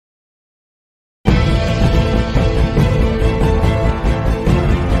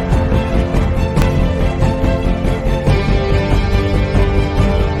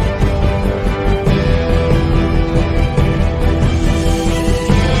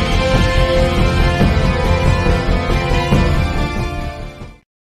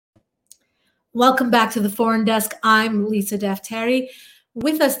Welcome back to the Foreign Desk. I'm Lisa Daftari.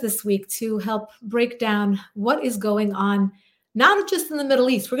 With us this week to help break down what is going on, not just in the Middle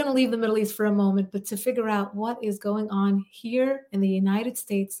East. We're going to leave the Middle East for a moment, but to figure out what is going on here in the United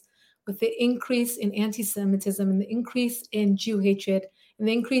States with the increase in anti-Semitism and the increase in Jew hatred and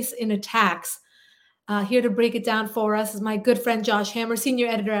the increase in attacks. Here to break it down for us is my good friend Josh Hammer, senior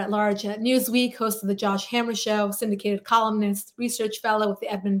editor at large at Newsweek, host of the Josh Hammer Show, syndicated columnist, research fellow with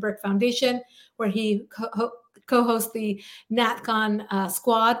the Edmund Burke Foundation, where he co-hosts the NatCon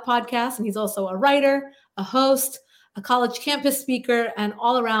Squad podcast. And he's also a writer, a host, a college campus speaker, and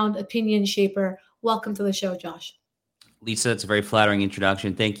all-around opinion shaper. Welcome to the show, Josh. Lisa, it's a very flattering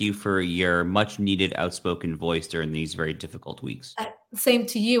introduction. Thank you for your much-needed outspoken voice during these very difficult weeks. Same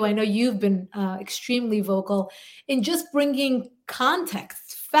to you. I know you've been extremely vocal in just bringing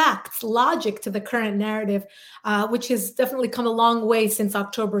context, facts, logic to the current narrative, which has definitely come a long way since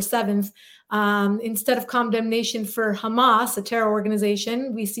October 7th. Instead of condemnation for Hamas, a terror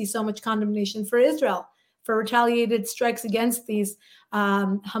organization, we see so much condemnation for Israel, for retaliated strikes against these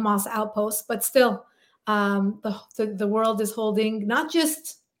Hamas outposts. But still, the world is holding not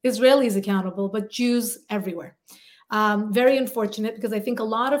just Israelis accountable, but Jews everywhere. Very unfortunate, because I think a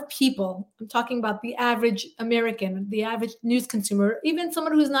lot of people, I'm talking about the average American, the average news consumer, even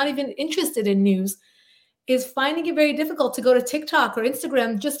someone who's not even interested in news, is finding it very difficult to go to TikTok or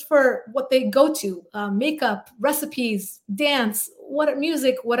Instagram just for what they go to, makeup, recipes, dance,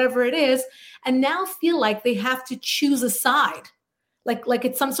 music, whatever it is, and now feel like they have to choose a side. Like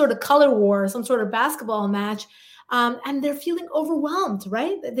it's some sort of color war, some sort of basketball match. And they're feeling overwhelmed,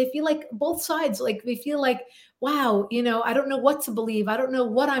 right? They feel like both sides, like they feel like, wow, I don't know what to believe. I don't know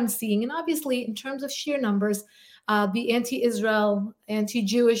what I'm seeing. And obviously, in terms of sheer numbers, the anti-Israel,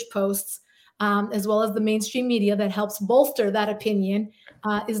 anti-Jewish posts, as well as the mainstream media that helps bolster that opinion,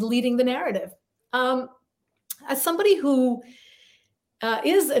 is leading the narrative. As somebody who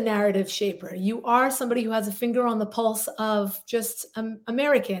is a narrative shaper, you are somebody who has a finger on the pulse of just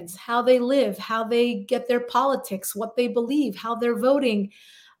Americans, how they live, how they get their politics, what they believe, how they're voting.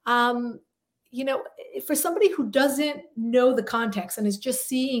 For somebody who doesn't know the context and is just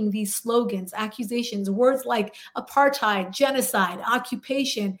seeing these slogans, accusations, words like apartheid, genocide,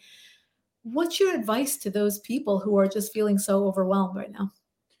 occupation, what's your advice to those people who are just feeling so overwhelmed right now?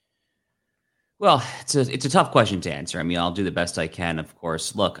 Well, it's a tough question to answer. I mean, I'll do the best I can, of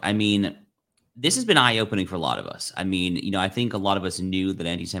course. Look, I mean, this has been eye-opening for a lot of us. I mean, I think a lot of us knew that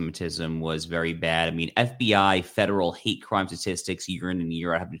anti-Semitism was very bad. I mean, FBI federal hate crime statistics year in and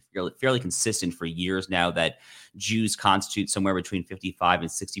year out have been fairly consistent for years now that Jews constitute somewhere between 55 and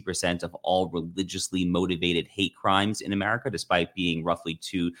 60% of all religiously motivated hate crimes in America, despite being roughly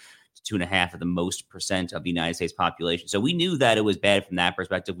 2.5% of the most percent of the United States population. So we knew that it was bad from that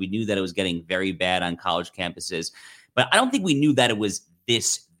perspective. We knew that it was getting very bad on college campuses, but I don't think we knew that it was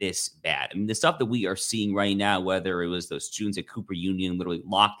this bad. I mean, the stuff that we are seeing right now, whether it was those students at Cooper Union literally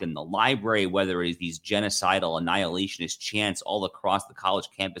locked in the library, whether it is these genocidal annihilationist chants all across the college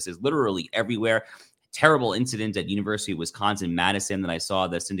campuses, literally everywhere. Terrible incident at University of Wisconsin-Madison that I saw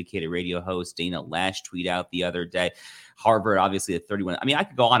the syndicated radio host Dana Lash tweet out the other day. Harvard, obviously, at 31. I mean, I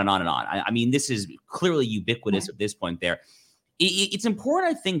could go on and on and on. I mean, this is clearly ubiquitous at this point there. It's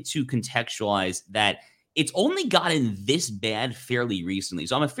important, I think, to contextualize that it's only gotten this bad fairly recently.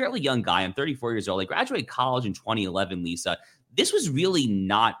 So I'm a fairly young guy. I'm 34 years old. I graduated college in 2011, Lisa. This was really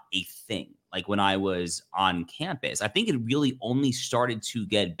not a thing like when I was on campus. I think it really only started to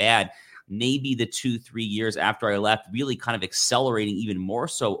get bad maybe the 2-3 years after I left, really kind of accelerating even more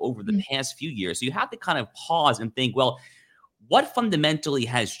so over the past few years. So you have to kind of pause and think, well, what fundamentally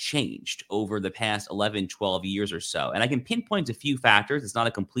has changed over the past 11, 12 years or so? And I can pinpoint a few factors. It's not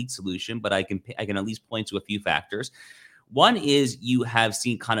a complete solution, but I can at least point to a few factors. One is you have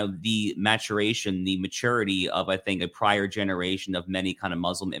seen kind of the maturation, the maturity of, I think, a prior generation of many kind of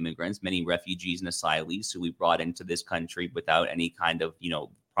Muslim immigrants, many refugees and asylees who we brought into this country without any kind of,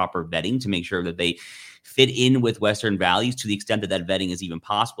 proper vetting to make sure that they fit in with Western values to the extent that that vetting is even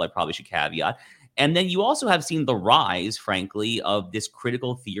possible. I probably should caveat. And then you also have seen the rise, frankly, of this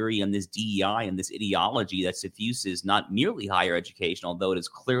critical theory and this DEI and this ideology that suffuses not merely higher education, although it is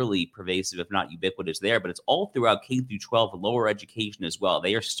clearly pervasive, if not ubiquitous there, but it's all throughout K through 12 lower education as well.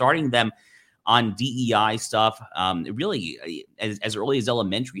 They are starting them on DEI stuff, really as early as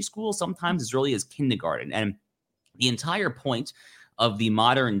elementary school, sometimes as early as kindergarten. And the entire point of the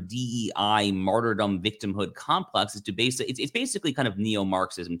modern DEI martyrdom victimhood complex is to it's basically kind of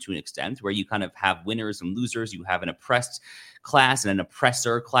neo-Marxism to an extent, where you kind of have winners and losers. You have an oppressed class and an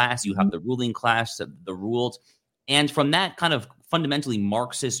oppressor class. You have the ruling class, the ruled. And from that kind of fundamentally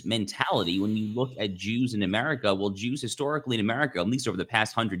Marxist mentality when you look at Jews in America. Well, Jews historically in America, at least over the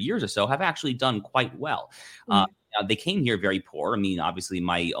past 100 years or so, have actually done quite well. They came here very poor. I mean, obviously,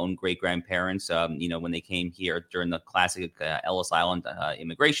 my own great-grandparents, when they came here during the classic Ellis Island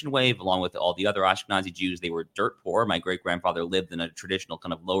immigration wave, along with all the other Ashkenazi Jews, they were dirt poor. My great-grandfather lived in a traditional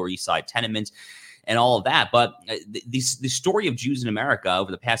kind of Lower East Side tenement and all of that. But the story of Jews in America over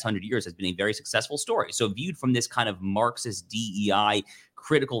the past 100 years has been a very successful story. So viewed from this kind of Marxist DEI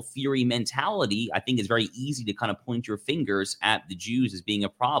critical theory mentality, I think it's very easy to kind of point your fingers at the Jews as being a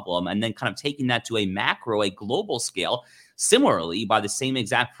problem, and then kind of taking that to a macro, a global scale. Similarly, by the same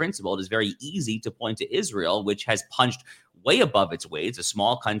exact principle, it is very easy to point to Israel, which has punched way above its weight. It's a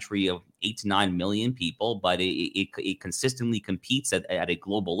small country of 8 to 9 million people, but it consistently competes at a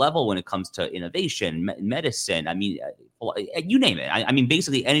global level when it comes to innovation, medicine. I mean, you name it. I mean,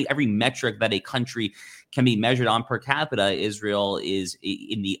 basically every metric that a country can be measured on per capita, Israel is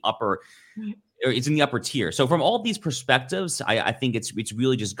in the upper. It's in the upper tier. So from all these perspectives, I think it's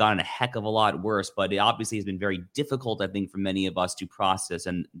really just gotten a heck of a lot worse, but it obviously has been very difficult, I think, for many of us to process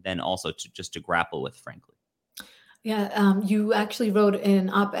and then also to grapple with, frankly. Yeah, you actually wrote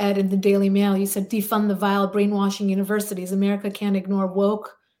an op-ed in the Daily Mail. You said, defund the vile brainwashing universities. America can't ignore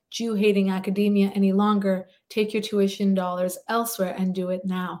woke, Jew-hating academia any longer. Take your tuition dollars elsewhere and do it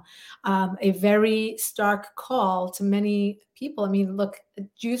now. A very stark call to many people. I mean, look,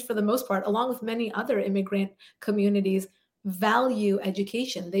 Jews, for the most part, along with many other immigrant communities, value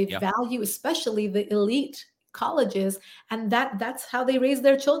education. They value especially the elite colleges, and that's how they raise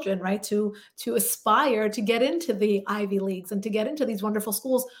their children, right? To aspire to get into the Ivy Leagues and to get into these wonderful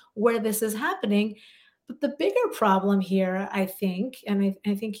schools where this is happening. But the bigger problem here, I think, and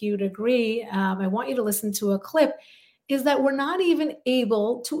I think you'd agree, I want you to listen to a clip, is that we're not even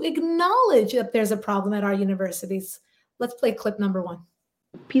able to acknowledge that there's a problem at our universities. Let's play clip number 1.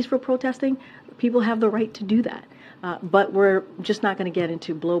 Peaceful protesting, people have the right to do that. But we're just not going to get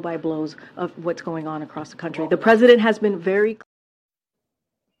into blow-by-blows of what's going on across the country. The president has been very...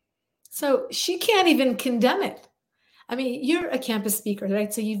 So she can't even condemn it. I mean, you're a campus speaker,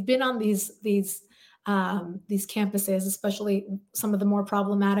 right? So you've been on these campuses, especially some of the more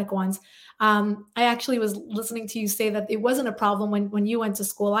problematic ones. I actually was listening to you say that it wasn't a problem when you went to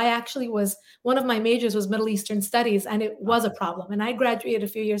school. One of my majors was Middle Eastern Studies, and it was a problem. And I graduated a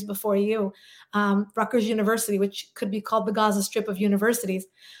few years before you, Rutgers University, which could be called the Gaza Strip of universities.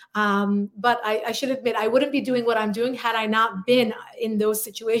 But I should admit, I wouldn't be doing what I'm doing had I not been in those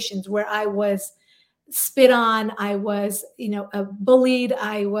situations where I was spit on, I was, bullied.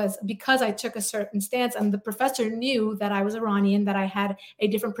 Because I took a certain stance, and the professor knew that I was Iranian, that I had a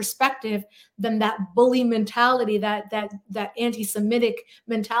different perspective than that bully mentality, that anti-Semitic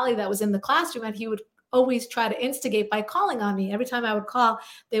mentality that was in the classroom, and he would always try to instigate by calling on me. Every time I would call,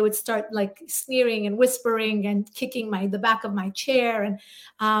 they would start like sneering and whispering and kicking the back of my chair. And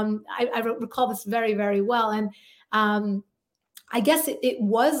I recall this very, very well. And I guess it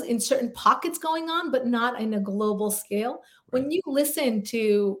was in certain pockets going on, but not in a global scale. Right. When you listen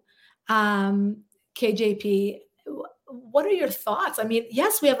to KJP, what are your thoughts? I mean,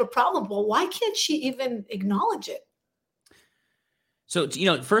 yes, we have a problem, but why can't she even acknowledge it? So,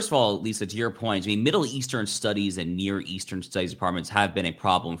 first of all, Lisa, to your point, I mean, Middle Eastern studies and Near Eastern studies departments have been a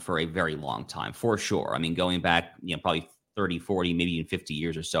problem for a very long time, for sure. I mean, going back, probably 30, 40, maybe even 50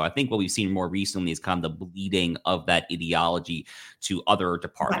 years or so. I think what we've seen more recently is kind of the bleeding of that ideology to other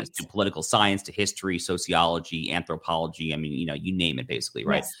departments, right, to political science, to history, sociology, anthropology. I mean, you name it basically,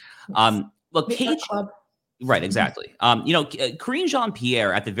 right? Yes. Look, right, exactly. Karine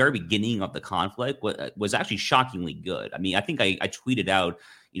Jean-Pierre at the very beginning of the conflict was actually shockingly good. I mean, I think I tweeted out,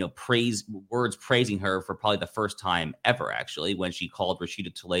 words praising her for probably the first time ever, actually, when she called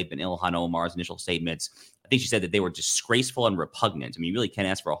Rashida Tlaib and Ilhan Omar's initial statements. I think she said that they were disgraceful and repugnant. I mean, you really can't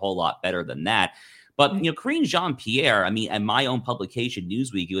ask for a whole lot better than that. But, Karine Jean-Pierre, I mean, at my own publication,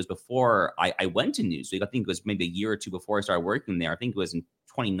 Newsweek, it was before I went to Newsweek. I think it was maybe a year or two before I started working there. I think it was in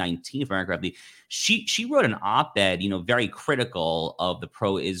 2019, if I remember correctly. She wrote an op-ed, very critical of the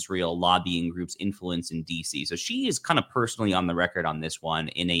pro-Israel lobbying group's influence in D.C. So she is kind of personally on the record on this one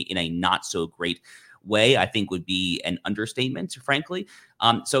in a not so great way, I think would be an understatement, frankly.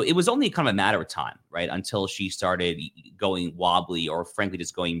 So it was only kind of a matter of time, right, until she started going wobbly or frankly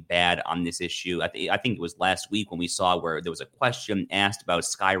just going bad on this issue. I think it was last week when we saw where there was a question asked about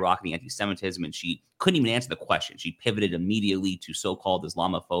skyrocketing anti-Semitism, and she couldn't even answer the question. She pivoted immediately to so-called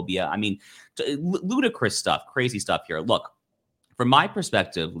Islamophobia. I mean, ludicrous stuff, crazy stuff here. Look, from my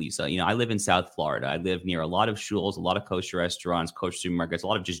perspective, Lisa, I live in South Florida. I live near a lot of shuls, a lot of kosher restaurants, kosher supermarkets, a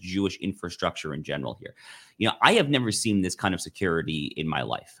lot of just Jewish infrastructure in general here. I have never seen this kind of security in my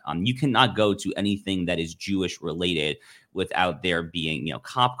life. You cannot go to anything that is Jewish related without there being,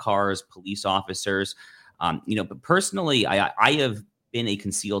 cop cars, police officers. But personally, I have been a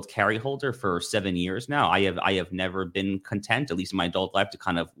concealed carry holder for 7 years now. I have never been content, at least in my adult life, to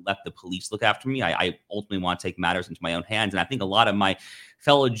kind of let the police look after me. I ultimately want to take matters into my own hands. And I think a lot of my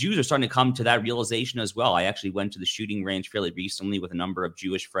fellow Jews are starting to come to that realization as well. I actually went to the shooting range fairly recently with a number of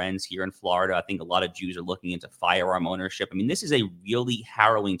Jewish friends here in Florida. I think a lot of Jews are looking into firearm ownership. I mean, this is a really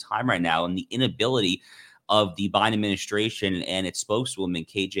harrowing time right now, and the inability of the Biden administration and its spokeswoman,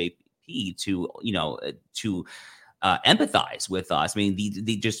 KJP, to empathize with us. I mean,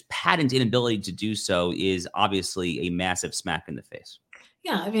 the just patent inability to do so is obviously a massive smack in the face.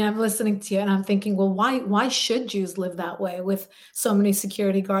 Yeah, I mean, I'm listening to you and I'm thinking, well, why should Jews live that way with so many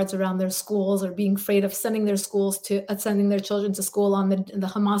security guards around their schools, or being afraid of sending their children to school on the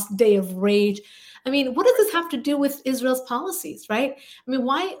Hamas Day of Rage? I mean, what does this have to do with Israel's policies, right? I mean,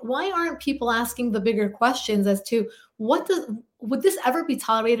 why aren't people asking the bigger questions as to would this ever be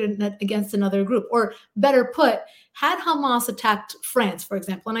tolerated against another group? Or better put, had Hamas attacked France, for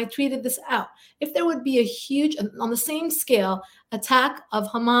example, and I tweeted this out, if there would be a huge, on the same scale, attack of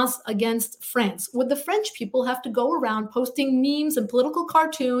Hamas against France, would the French people have to go around posting memes and political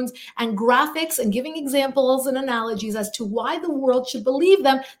cartoons and graphics and giving examples and analogies as to why the world should believe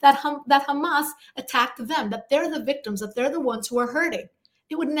them that Hamas attacked them, that they're the victims, that they're the ones who are hurting?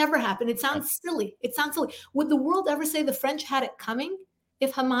 It would never happen. It sounds silly. Would the world ever say the French had it coming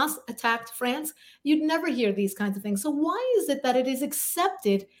if Hamas attacked France? You'd never hear these kinds of things. So why is it that it is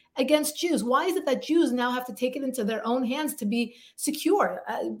accepted against Jews? Why is it that Jews now have to take it into their own hands to be secure?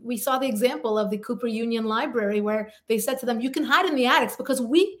 We saw the example of the Cooper Union Library, where they said to them, you can hide in the attics because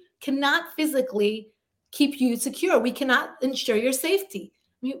we cannot physically keep you secure. We cannot ensure your safety.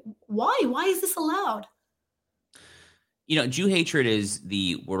 I mean, why? Why is this allowed? Jew hatred is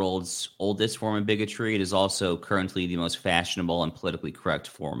the world's oldest form of bigotry. It is also currently the most fashionable and politically correct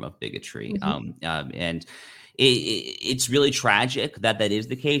form of bigotry. Mm-hmm. And it's really tragic that is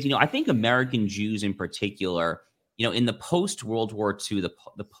the case. I think American Jews in particular, in the post-World War II,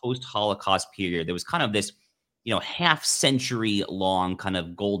 the post-Holocaust period, there was kind of this, half century long kind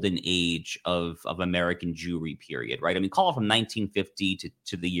of golden age of American Jewry period, right? I mean, call it from 1950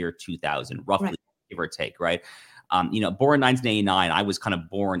 to the year 2000, roughly, right, give or take, right? Born in 1989, I was kind of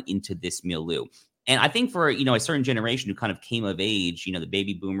born into this milieu. And I think for, a certain generation who kind of came of age, the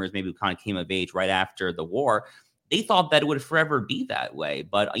baby boomers, maybe who kind of came of age right after the war, they thought that it would forever be that way.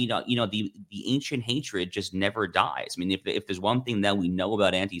 But, the ancient hatred just never dies. I mean, if there's one thing that we know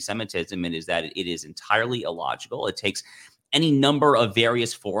about anti-Semitism, it is that it is entirely illogical. It takes any number of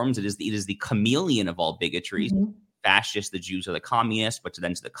various forms. It is the chameleon of all bigotries. Mm-hmm. Fascists, the Jews are the communists, but to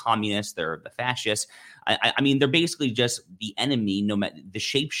the communists, they're the fascists. I mean, they're basically just the enemy, the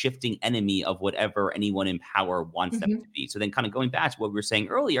shape-shifting enemy of whatever anyone in power wants mm-hmm. them to be. So then kind of going back to what we were saying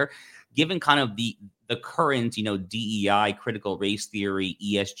earlier, given kind of the current, DEI, critical race theory,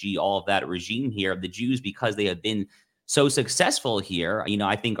 ESG, all of that regime here, the Jews, because they have been so successful here,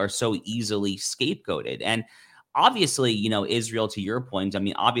 I think are so easily scapegoated. And obviously, Israel, to your point, I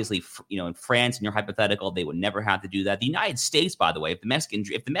mean, obviously, in France, in your hypothetical, they would never have to do that. The United States, by the way, if the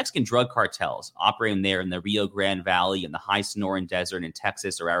Mexican drug cartels operating there in the Rio Grande Valley, in the high Sonoran Desert in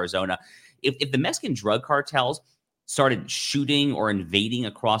Texas or Arizona, if the Mexican drug cartels started shooting or invading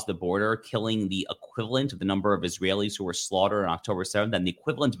across the border, killing the equivalent of the number of Israelis who were slaughtered on October 7th, then the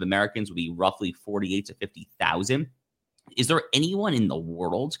equivalent of Americans would be roughly 48 to 50,000. Is there anyone in the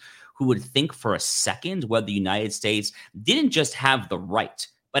world who would think for a second whether the United States didn't just have the right,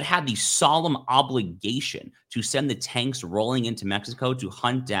 but had the solemn obligation to send the tanks rolling into Mexico to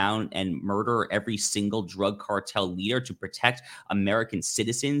hunt down and murder every single drug cartel leader to protect American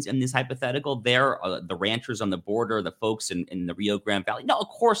citizens in this hypothetical there, the ranchers on the border, the folks in the Rio Grande Valley? No, of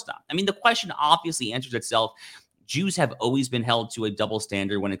course not. I mean, the question obviously answers itself. Jews have always been held to a double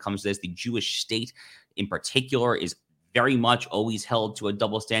standard when it comes to this. The Jewish state in particular is very much always held to a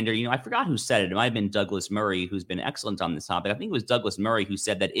double standard. I forgot who said it. It might have been Douglas Murray, who's been excellent on this topic. I think it was Douglas Murray who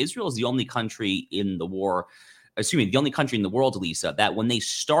said that Israel is the only country in the world, Lisa, that when they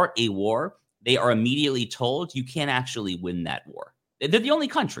start a war, they are immediately told you can't actually win that war. They're the only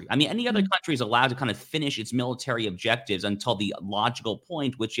country. I mean, any other country is allowed to kind of finish its military objectives until the logical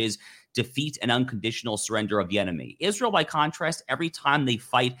point, which is defeat and unconditional surrender of the enemy. Israel, by contrast, every time they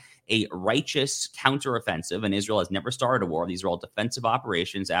fight a righteous counteroffensive, and Israel has never started a war. These are all defensive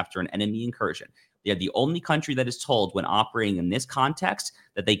operations after an enemy incursion. They are the only country that is told when operating in this context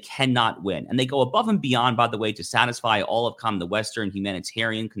that they cannot win. And they go above and beyond, by the way, to satisfy all of the Western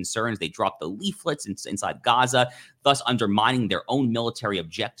humanitarian concerns. They drop the leaflets inside Gaza, thus undermining their own military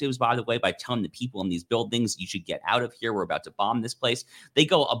objectives, by the way, by telling the people in these buildings, you should get out of here. We're about to bomb this place. They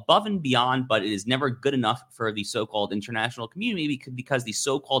go above and beyond, but it is never good enough for the so-called international community because the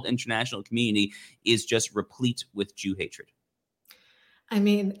so-called international community is just replete with Jew hatred. I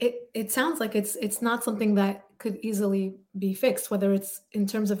mean, it sounds like it's not something that could easily be fixed, whether it's in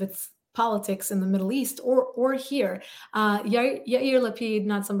terms of its politics in the Middle East or here. Yair Lapid,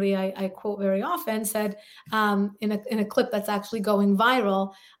 not somebody I quote very often, said in a clip that's actually going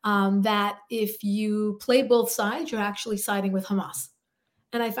viral that if you play both sides, you're actually siding with Hamas.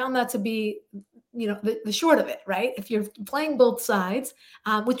 And I found that to be, the short of it, right? If you're playing both sides,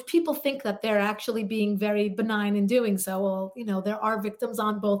 which people think that they're actually being very benign in doing so, well, there are victims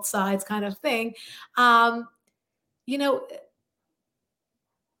on both sides kind of thing. You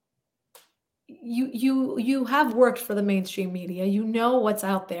have worked for the mainstream media. You know what's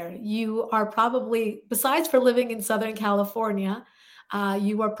out there. You are probably, besides for living in Southern California,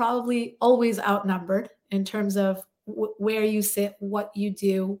 you are probably always outnumbered in terms of where you sit, what you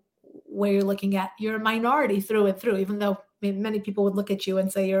do, where you're looking at. You're a minority through and through, even though many people would look at you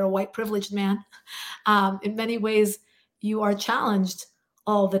and say you're a white privileged man. In many ways, you are challenged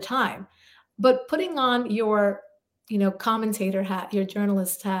all the time. But putting on your, commentator hat, your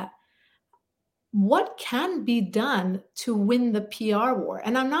journalist hat, what can be done to win the PR war?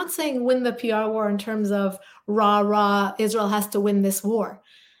 And I'm not saying win the PR war in terms of rah, Israel has to win this war.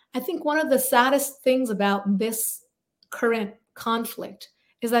 I think one of the saddest things about this current conflict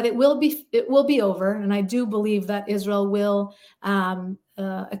is that it will be over, and I do believe that Israel will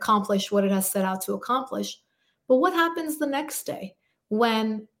accomplish what it has set out to accomplish. But what happens the next day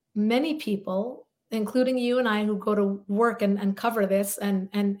when many people, including you and I, who go to work and cover this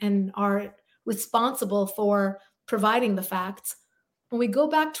and are responsible for providing the facts, when we go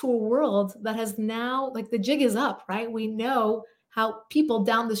back to a world that has now, like, the jig is up, right? We know how people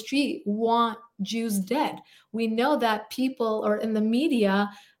down the street want Jews dead. We know that people or in the media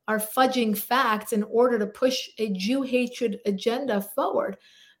are fudging facts in order to push a Jew hatred agenda forward.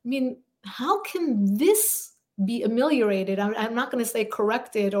 I mean, how can this be ameliorated? I'm not going to say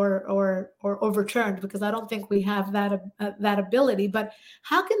corrected or overturned, because I don't think we have that ability. But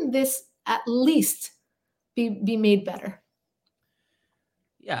how can this at least be made better?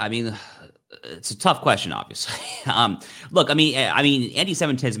 Yeah, I mean, it's a tough question, obviously. Look, I mean,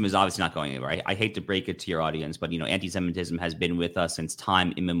 anti-Semitism is obviously not going anywhere. I hate to break it to your audience, but, anti-Semitism has been with us since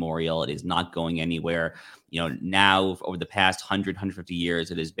time immemorial. It is not going anywhere. Now over the past 150 years,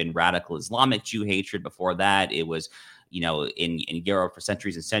 it has been radical Islamic Jew hatred. Before that, it was, in Europe for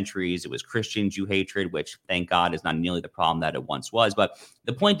centuries and centuries, it was Christian Jew hatred, which, thank God, is not nearly the problem that it once was. But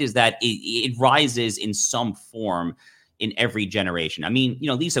the point is that it rises in some form in every generation. I mean,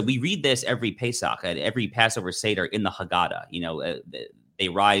 Lisa, we read this every Pesach, at every Passover Seder in the Haggadah. They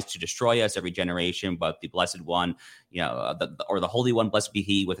rise to destroy us every generation, but the Blessed One, or the Holy One, blessed be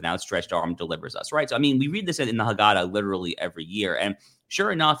He, with an outstretched arm delivers us, right? So, I mean, we read this in the Haggadah literally every year, and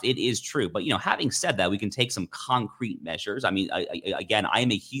sure enough, it is true. But, having said that, we can take some concrete measures. I mean, I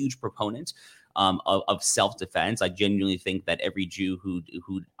am a huge proponent of self-defense. I genuinely think that every Jew who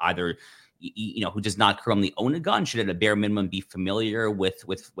either who does not currently own a gun should at a bare minimum be familiar with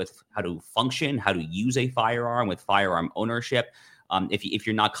how to function, how to use a firearm, with firearm ownership. If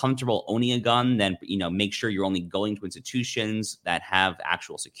you're not comfortable owning a gun, then, make sure you're only going to institutions that have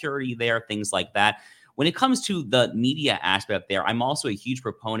actual security there, things like that. When it comes to the media aspect there, I'm also a huge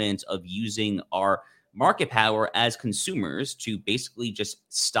proponent of using our market power as consumers to basically just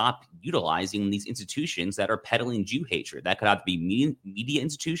stop utilizing these institutions that are peddling Jew hatred. That could have to be media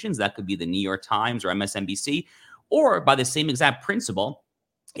institutions, that could be the New York Times or MSNBC, or by the same exact principle,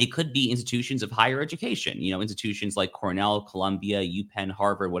 it could be institutions of higher education, institutions like Cornell, Columbia, UPenn,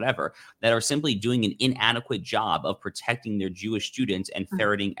 Harvard, whatever, that are simply doing an inadequate job of protecting their Jewish students and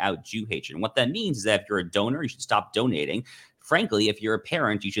ferreting out Jew hatred. And what that means is that if you're a donor, you should stop donating. Frankly, if you're a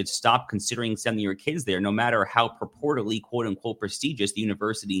parent, you should stop considering sending your kids there, no matter how purportedly, quote unquote, prestigious the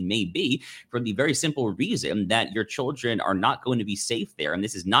university may be, for the very simple reason that your children are not going to be safe there. And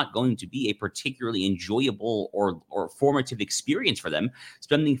this is not going to be a particularly enjoyable or formative experience for them,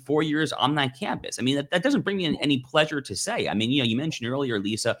 spending 4 years on that campus. I mean, that doesn't bring me any pleasure to say. I mean, you mentioned earlier,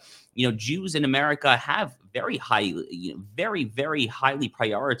 Lisa, Jews in America have very high, very, very highly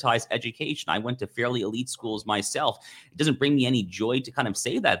prioritized education. I went to fairly elite schools myself. It doesn't bring me any joy to kind of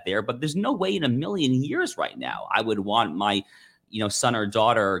say that there, but there's no way in a million years right now I would want my son or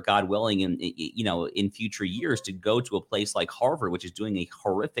daughter, God willing, in future years to go to a place like Harvard, which is doing a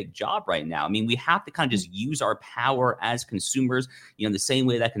horrific job right now. I mean, we have to kind of just use our power as consumers, the same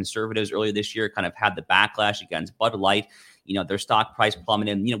way that conservatives earlier this year kind of had the backlash against Bud Light. Their stock price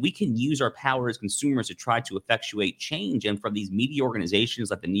plummeted. We can use our power as consumers to try to effectuate change. And from these media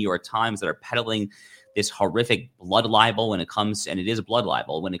organizations like the New York Times that are peddling this horrific blood libel when it comes, and it is a blood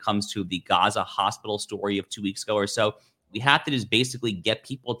libel, when it comes to the Gaza hospital story of 2 weeks ago or so, we have to just basically get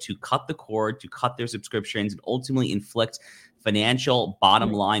people to cut the cord, to cut their subscriptions, and ultimately inflict financial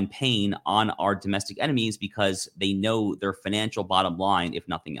bottom line pain on our domestic enemies because they know their financial bottom line, if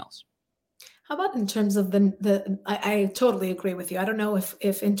nothing else. How about in terms of I totally agree with you. I don't know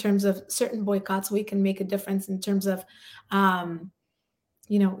if in terms of certain boycotts, we can make a difference in terms of, Bud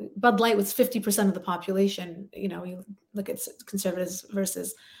Light was 50% of the population. You look at conservatives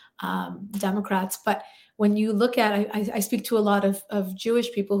versus Democrats, but when you look at, I speak to a lot of Jewish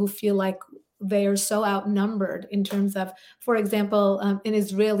people who feel like they are so outnumbered in terms of, for example, an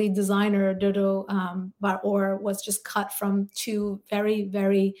Israeli designer, Dodo Bar-Or, was just cut from 2 very,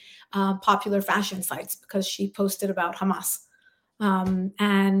 very popular fashion sites because she posted about Hamas.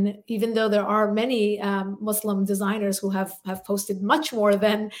 And even though there are many Muslim designers who have posted much more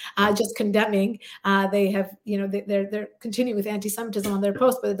than just condemning, they have, they're continuing with anti-Semitism on their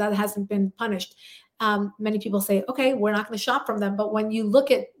posts, but that hasn't been punished. Many people say, okay, we're not going to shop from them. But when you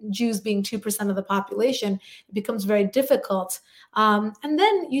look at Jews being 2% of the population, it becomes very difficult. And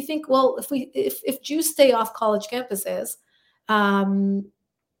then you think, well, if Jews stay off college campuses, what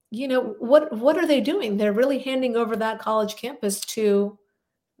are they doing? They're really handing over that college campus to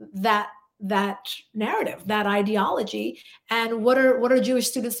that narrative, that ideology. And what are Jewish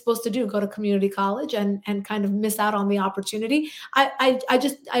students supposed to do? Go to community college and kind of miss out on the opportunity? I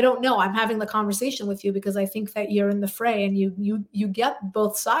don't know. I'm having the conversation with you because I think that you're in the fray and you get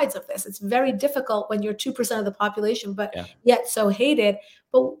both sides of this. It's very difficult when you're 2% of the population, but yet so hated.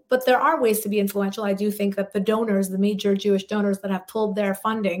 But there are ways to be influential. I do think that the donors, the major Jewish donors that have pulled their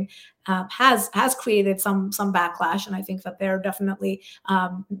funding, has created some backlash, and I think that they're definitely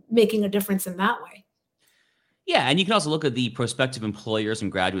making a difference in that way. Yeah, and you can also look at the prospective employers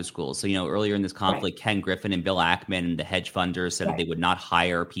and graduate schools. So, earlier in this conflict, right, Ken Griffin and Bill Ackman, the hedge funders, said that they would not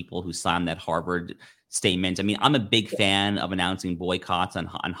hire people who signed that Harvard statement. I mean, I'm a big fan of announcing boycotts on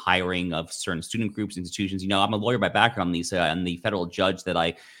hiring of certain student groups, institutions. I'm a lawyer by background, Lisa, and the federal judge that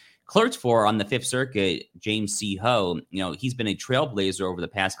I clerked for on the Fifth Circuit, James C. Ho, he's been a trailblazer over the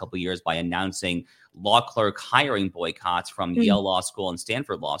past couple of years by announcing law clerk hiring boycotts from Yale Law School and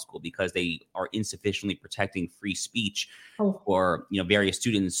Stanford Law School because they are insufficiently protecting free speech for various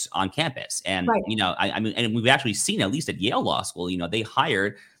students on campus. And right. I mean, and we've actually seen, at least at Yale Law School, they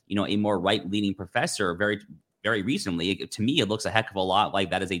hired a more right-leaning professor very, very recently. To me, it looks a heck of a lot like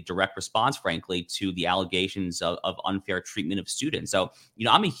that is a direct response, frankly, to the allegations of unfair treatment of students. So,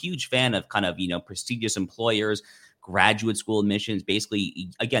 I'm a huge fan of kind of, prestigious employers, graduate school admissions, basically,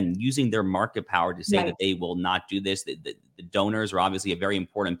 again, using their market power to say right. that they will not do this. The donors are obviously a very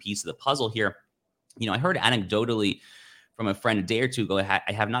important piece of the puzzle here. I heard anecdotally from a friend a day or two ago,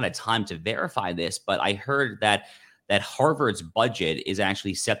 I have not had time to verify this, but I heard that Harvard's budget is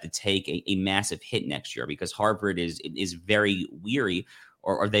actually set to take a massive hit next year because Harvard is very weary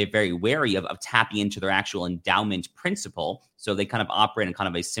or they're very wary of tapping into their actual endowment principle. So they kind of operate in kind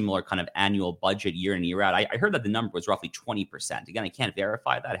of a similar kind of annual budget year in, year out. I heard that the number was roughly 20%. Again, I can't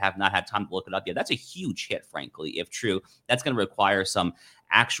verify that. I have not had time to look it up yet. That's a huge hit, frankly, if true. That's going to require some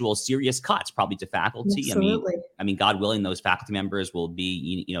actual serious cuts, probably to faculty. Absolutely. I mean, God willing, those faculty members will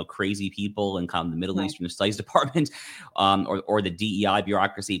be, crazy people in kind of the Middle right. Eastern Studies Department, or the DEI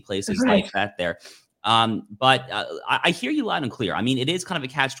bureaucracy, places right. like that there. But I hear you loud and clear. I mean, it is kind of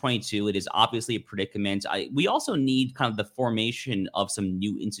a catch-22. It is obviously a predicament. We also need kind of the formation of some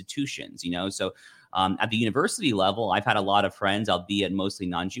new institutions, So at the university level, I've had a lot of friends, albeit mostly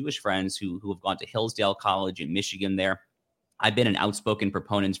non-Jewish friends, who have gone to Hillsdale College in Michigan there. I've been an outspoken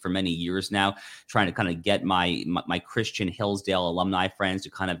proponent for many years now, trying to kind of get my Christian Hillsdale alumni friends to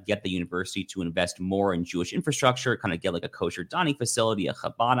kind of get the university to invest more in Jewish infrastructure, kind of get like a kosher dining facility, a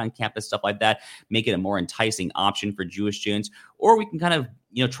Chabad on campus, stuff like that, make it a more enticing option for Jewish students. Or we can kind of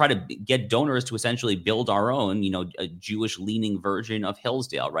try to get donors to essentially build our own, a Jewish leaning version of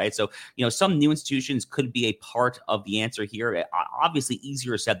Hillsdale, right? So, some new institutions could be a part of the answer here. Obviously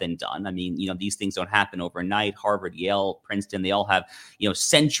easier said than done. I mean, these things don't happen overnight. Harvard, Yale, Princeton, they all have,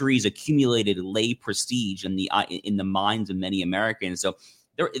 centuries accumulated lay prestige in the minds of many Americans. So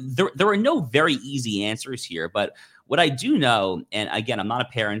there are no very easy answers here, but what I do know, and again, I'm not a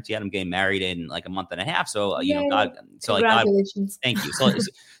parent yet. I'm getting married in like a month and a half. So, God, so congratulations. Like God, thank you.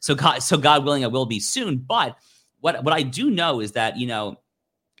 So God willing, I will be soon. But what I do know is that,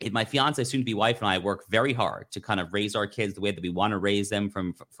 my fiance, soon to be wife, and I work very hard to kind of raise our kids the way that we want to raise them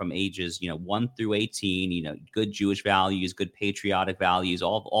from ages, 1 through 18, good Jewish values, good patriotic values,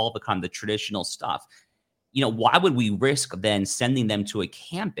 all the kind of the traditional stuff. Why would we risk then sending them to a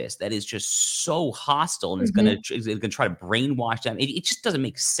campus that is just so hostile and is going to try to brainwash them? It just doesn't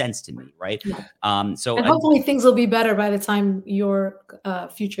make sense to me, right? Yeah. And hopefully things will be better by the time your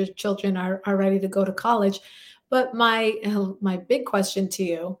future children are ready to go to college. But my big question to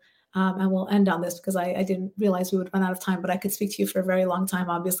you, and we'll end on this because I didn't realize we would run out of time, but I could speak to you for a very long time.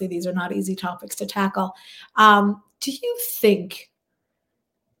 Obviously, these are not easy topics to tackle. Do you think,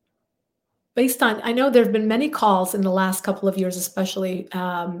 based on, I know there have been many calls in the last couple of years, especially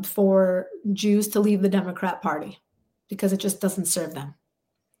for Jews to leave the Democrat Party because it just doesn't serve them.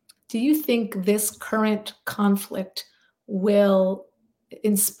 Do you think this current conflict will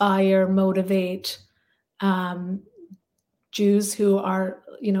inspire, motivate Jews who are,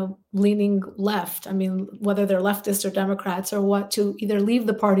 leaning left? I mean, whether they're leftists or Democrats or what, to either leave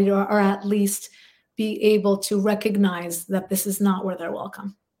the party or at least be able to recognize that this is not where they're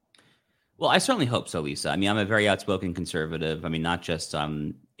welcome? Well, I certainly hope so, Lisa. I mean, I'm a very outspoken conservative. I mean, not just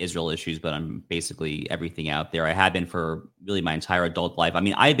Israel issues, but I'm basically everything out there. I have been for really my entire adult life. I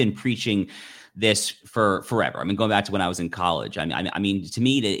mean, I've been preaching this for forever. I mean, going back to when I was in college. I mean, to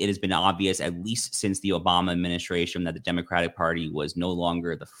me, it has been obvious, at least since the Obama administration, that the Democratic Party was no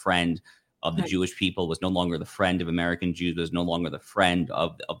longer the friend of the Jewish people, was no longer the friend of American Jews, was no longer the friend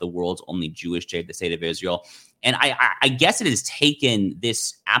of the world's only Jewish state, the state of Israel. And I guess it has taken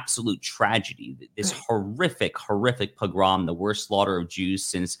this absolute tragedy, this horrific pogrom, the worst slaughter of Jews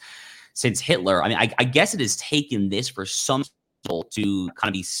since Hitler. I mean, I guess it has taken this for some people to kind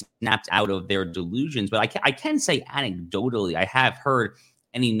of be snapped out of their delusions. But I can say anecdotally, I have heard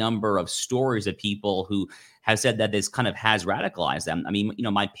any number of stories of people who have said that this kind of has radicalized them. I mean,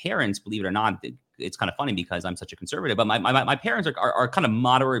 my parents, believe it or not, it's kind of funny because I'm such a conservative, but my parents are kind of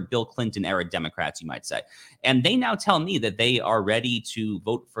moderate Bill Clinton era Democrats, you might say. And they now tell me that they are ready to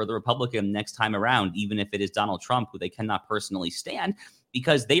vote for the Republican next time around, even if it is Donald Trump, who they cannot personally stand,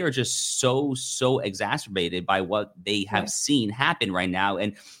 because they are just so exacerbated by what they have seen happen right now.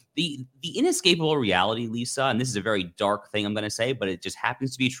 And the inescapable reality, Lisa, and this is a very dark thing I'm going to say, but it just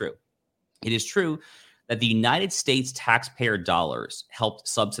happens to be true. It is true that the United States taxpayer dollars helped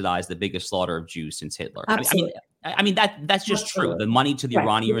subsidize the biggest slaughter of Jews since Hitler. Absolutely. I mean that's just true. The money to the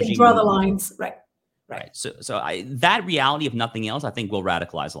Iranian regime. Draw the lines, right. So that reality, if nothing else, I think will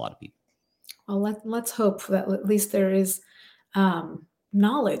radicalize a lot of people. Well, let's hope that at least there is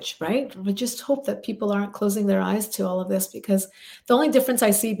knowledge, right? We just hope that people aren't closing their eyes to all of this, because the only difference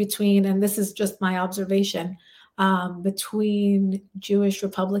I see between, and this is just my observation, between Jewish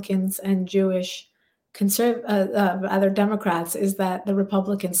Republicans and Jewish other Democrats is that the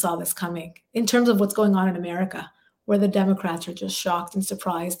Republicans saw this coming in terms of what's going on in America, where the Democrats are just shocked and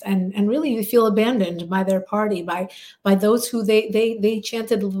surprised and really feel abandoned by their party, by those who they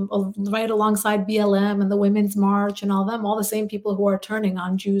chanted right alongside BLM and the Women's March and all the same people who are turning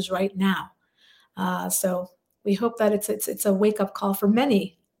on Jews right now. So we hope that it's a wake-up call for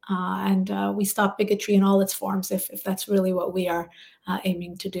many, and we stop bigotry in all its forms if that's really what we are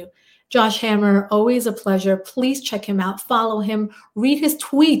aiming to do. Josh Hammer, always a pleasure. Please check him out. Follow him. Read his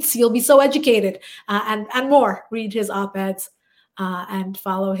tweets. You'll be so educated, and more. Read his op-eds and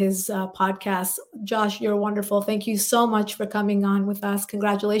follow his podcasts. Josh, you're wonderful. Thank you so much for coming on with us.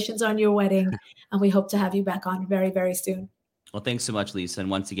 Congratulations on your wedding, and we hope to have you back on very, very soon. Well, thanks so much, Lisa. And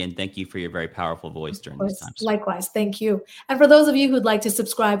once again, thank you for your very powerful voice during these times. Likewise. Thank you. And for those of you who'd like to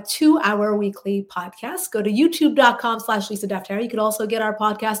subscribe to our weekly podcast, go to youtube.com/Lisa Daftari. You could also get our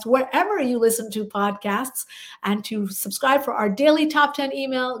podcast wherever you listen to podcasts. And to subscribe for our daily top 10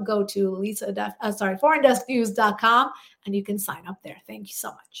 email, go to foreigndesknews.com and you can sign up there. Thank you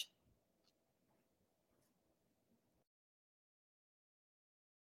so much.